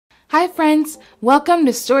Hi friends, welcome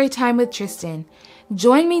to Storytime with Tristan.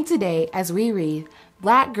 Join me today as we read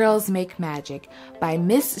Black Girls Make Magic by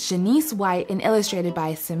Miss Shaneice White and illustrated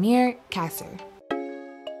by Samir Kasser.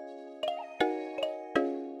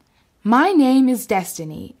 My name is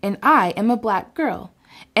Destiny and I am a black girl.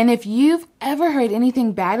 And if you've ever heard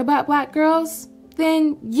anything bad about black girls,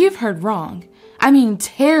 then you've heard wrong. I mean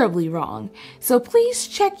terribly wrong. So please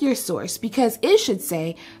check your source because it should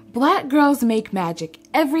say Black girls make magic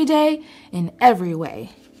every day in every way.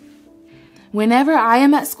 Whenever I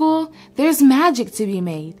am at school, there's magic to be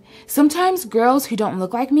made. Sometimes girls who don't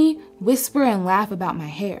look like me whisper and laugh about my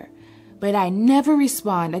hair. But I never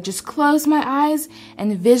respond. I just close my eyes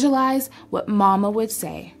and visualize what Mama would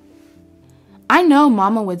say. I know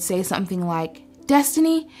Mama would say something like,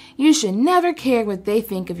 "Destiny, you should never care what they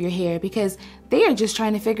think of your hair because they are just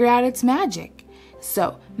trying to figure out its magic."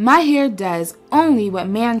 So, my hair does only what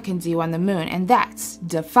man can do on the moon, and that's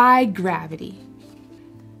defy gravity.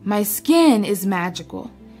 My skin is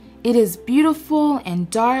magical. It is beautiful and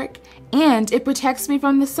dark, and it protects me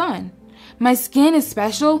from the sun. My skin is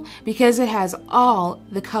special because it has all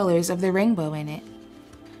the colors of the rainbow in it.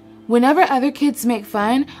 Whenever other kids make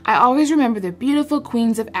fun, I always remember the beautiful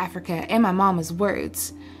queens of Africa and my mama's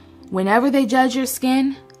words. Whenever they judge your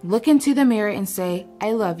skin, look into the mirror and say,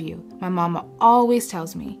 "I love you." My mama always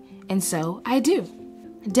tells me, and so I do.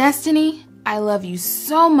 Destiny, I love you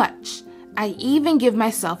so much. I even give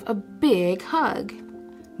myself a big hug.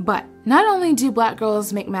 But not only do black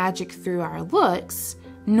girls make magic through our looks,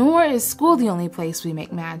 nor is school the only place we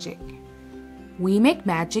make magic. We make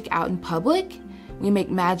magic out in public. We make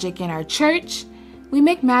magic in our church. We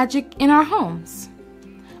make magic in our homes.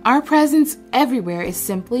 Our presence everywhere is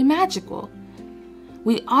simply magical.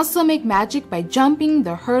 We also make magic by jumping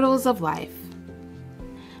the hurdles of life.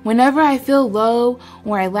 Whenever I feel low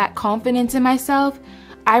or I lack confidence in myself,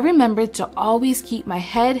 I remember to always keep my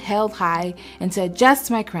head held high and to adjust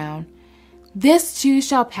my crown. This too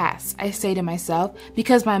shall pass, I say to myself,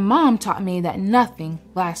 because my mom taught me that nothing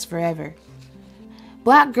lasts forever.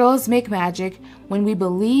 Black girls make magic when we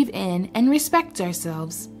believe in and respect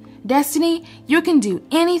ourselves. Destiny, you can do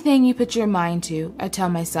anything you put your mind to, I tell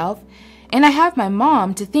myself. And I have my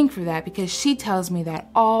mom to thank for that because she tells me that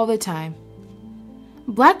all the time.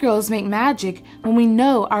 Black girls make magic when we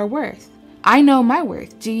know our worth. I know my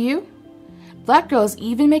worth, do you? Black girls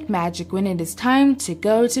even make magic when it is time to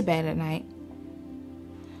go to bed at night.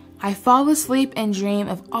 I fall asleep and dream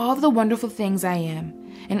of all the wonderful things I am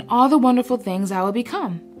and all the wonderful things I will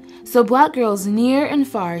become. So black girls near and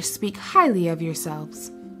far speak highly of yourselves.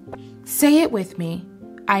 Say it with me.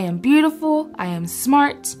 I am beautiful, I am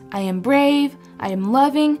smart, I am brave, I am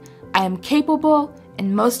loving, I am capable,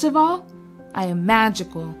 and most of all, I am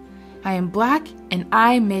magical. I am black and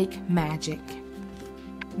I make magic.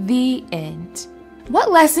 The end.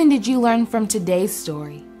 What lesson did you learn from today's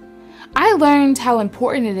story? I learned how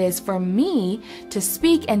important it is for me to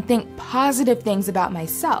speak and think positive things about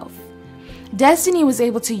myself. Destiny was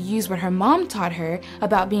able to use what her mom taught her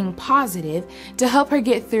about being positive to help her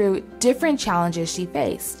get through different challenges she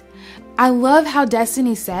faced. I love how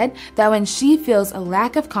Destiny said that when she feels a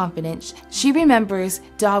lack of confidence, she remembers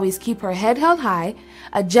to always keep her head held high,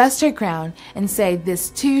 adjust her crown, and say, "This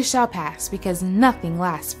too shall pass," because nothing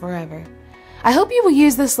lasts forever. I hope you will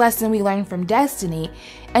use this lesson we learned from Destiny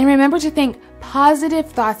and remember to think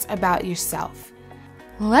positive thoughts about yourself.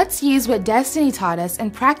 Let's use what Destiny taught us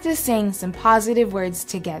and practice saying some positive words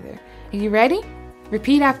together. Are you ready?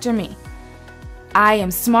 Repeat after me. I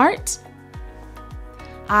am smart.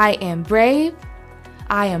 I am brave.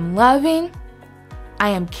 I am loving. I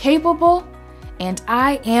am capable. And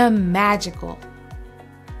I am magical.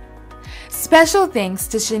 Special thanks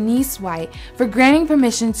to Shaneice White for granting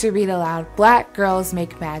permission to read aloud Black Girls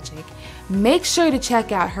Make Magic. Make sure to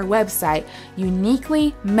check out her website,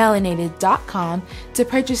 uniquelymelanated.com, to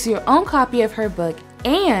purchase your own copy of her book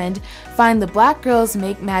and find the Black Girls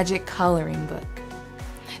Make Magic coloring book.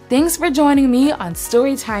 Thanks for joining me on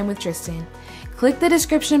Storytime with Tristan. Click the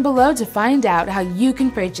description below to find out how you can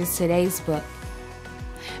purchase today's book.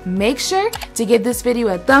 Make sure to give this video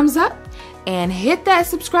a thumbs up and hit that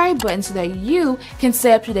subscribe button so that you can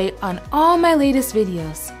stay up to date on all my latest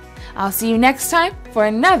videos. I'll see you next time for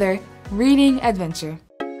another reading adventure.